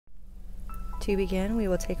To begin, we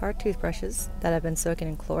will take our toothbrushes that have been soaking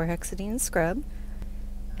in chlorhexidine scrub,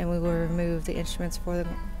 and we will remove the instruments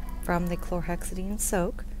from the chlorhexidine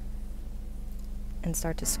soak and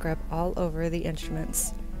start to scrub all over the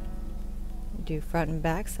instruments. Do front and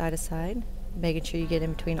back, side to side, making sure you get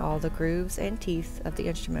in between all the grooves and teeth of the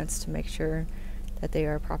instruments to make sure that they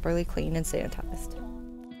are properly cleaned and sanitized.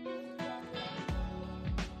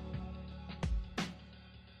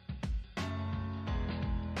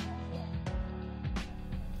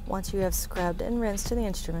 Once you have scrubbed and rinsed the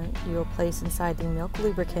instrument, you will place inside the milk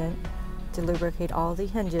lubricant to lubricate all the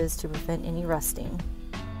hinges to prevent any rusting.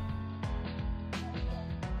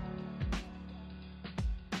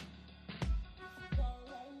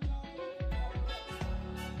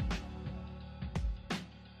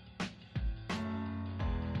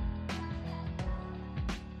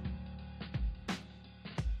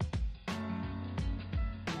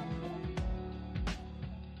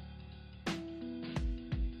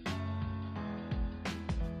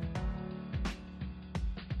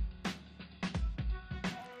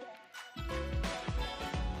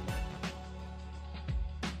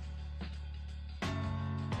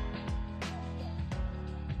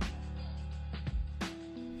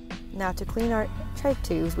 Now to clean our trach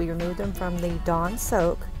tubes, we remove them from the Dawn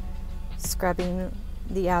soak, scrubbing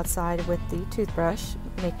the outside with the toothbrush,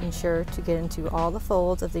 making sure to get into all the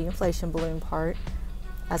folds of the inflation balloon part,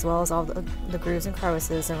 as well as all the grooves and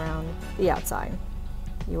crevices around the outside.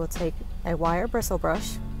 You will take a wire bristle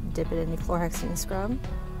brush, dip it in the chlorhexidine scrub,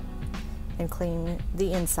 and clean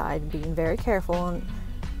the inside, being very careful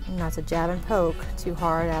not to jab and poke too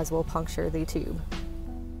hard, as will puncture the tube.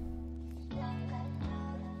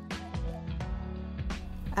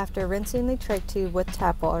 After rinsing the trach tube with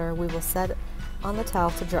tap water, we will set on the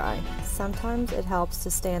towel to dry. Sometimes it helps to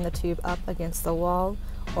stand the tube up against the wall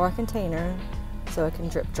or a container so it can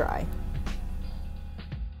drip dry.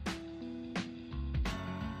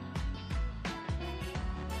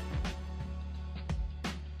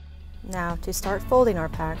 Now to start folding our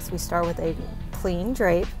packs, we start with a clean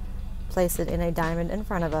drape, place it in a diamond in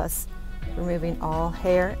front of us, removing all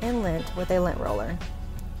hair and lint with a lint roller.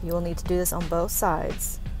 You will need to do this on both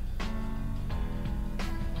sides.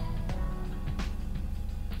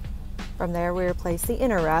 From there, we replace the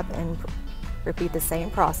inner wrap and repeat the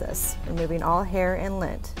same process, removing all hair and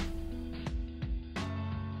lint.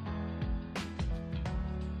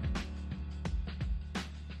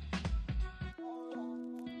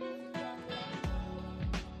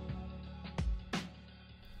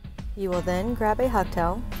 You will then grab a hug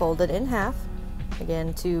towel, fold it in half,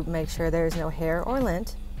 again to make sure there is no hair or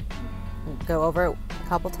lint. Go over it a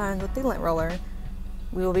couple times with the lint roller.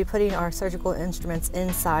 We will be putting our surgical instruments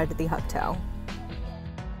inside the hug towel.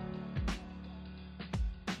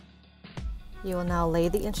 You will now lay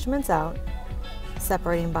the instruments out,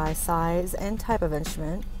 separating by size and type of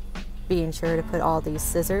instrument, being sure to put all these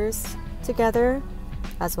scissors together,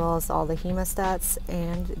 as well as all the hemostats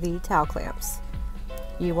and the towel clamps.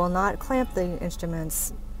 You will not clamp the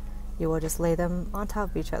instruments, you will just lay them on top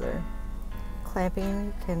of each other.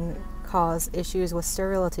 Clamping can cause issues with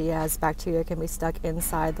sterility, as bacteria can be stuck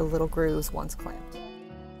inside the little grooves once clamped.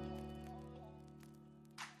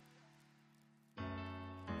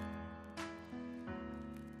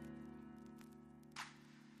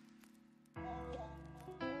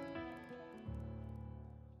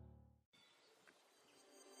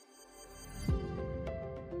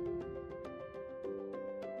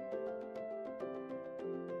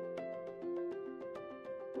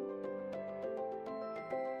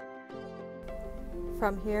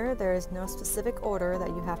 From here, there is no specific order that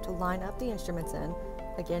you have to line up the instruments in,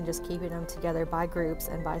 again just keeping them together by groups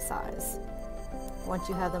and by size. Once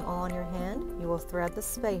you have them all in your hand, you will thread the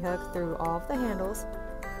spay hook through all of the handles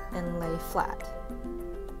and lay flat.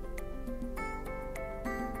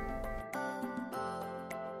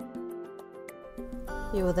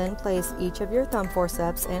 You will then place each of your thumb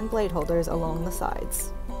forceps and blade holders along the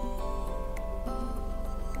sides.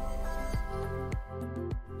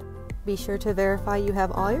 Be sure to verify you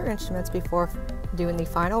have all your instruments before doing the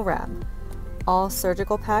final wrap. All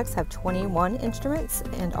surgical packs have 21 instruments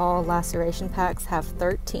and all laceration packs have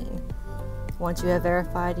 13. Once you have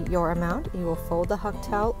verified your amount, you will fold the hug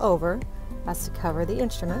towel over as to cover the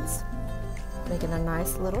instruments, making a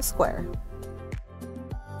nice little square.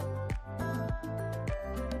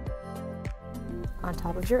 On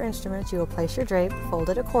top of your instruments, you will place your drape,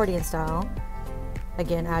 folded accordion style.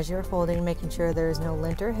 Again, as you are folding, making sure there is no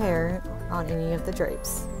lint or hair on any of the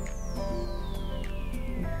drapes.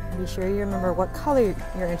 Be sure you remember what color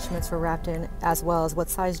your instruments were wrapped in, as well as what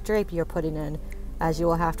size drape you're putting in, as you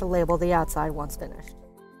will have to label the outside once finished.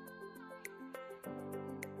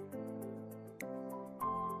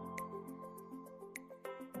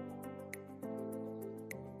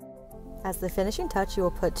 As the finishing touch, you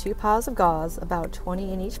will put 2 piles of gauze, about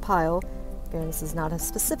 20 in each pile. Again, this is not a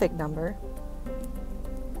specific number.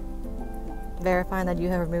 Verifying that you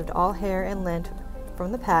have removed all hair and lint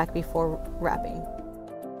from the pack before wrapping.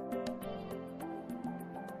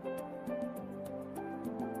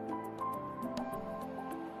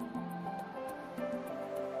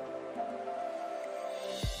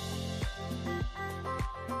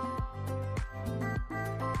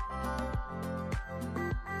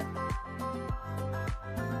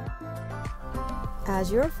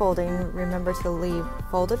 As you are folding, remember to leave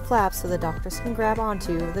folded flaps so the doctors can grab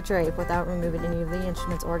onto the drape without removing any of the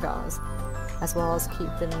instruments or gauze, as well as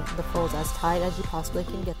keeping the folds as tight as you possibly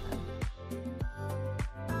can get them.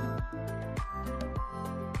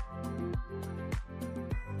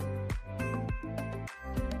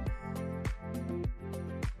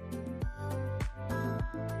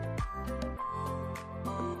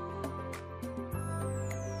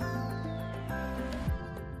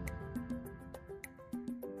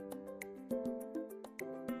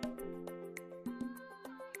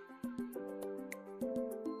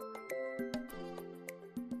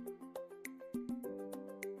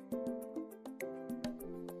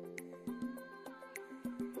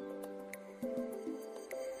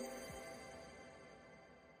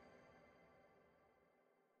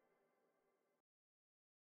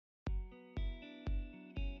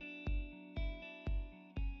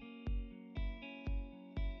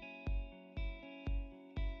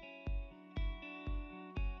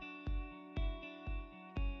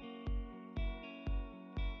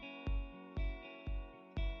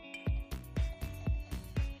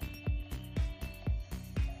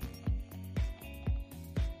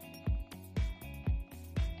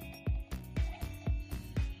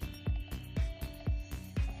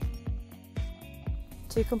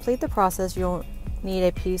 To complete the process, you'll need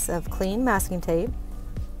a piece of clean masking tape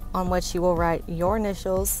on which you will write your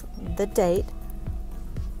initials, the date,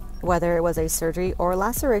 whether it was a surgery or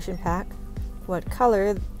laceration pack, what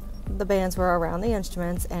color the bands were around the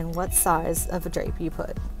instruments, and what size of a drape you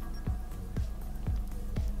put.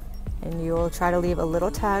 And you'll try to leave a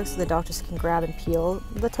little tag so the doctors can grab and peel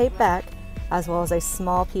the tape back, as well as a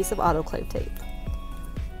small piece of autoclave tape.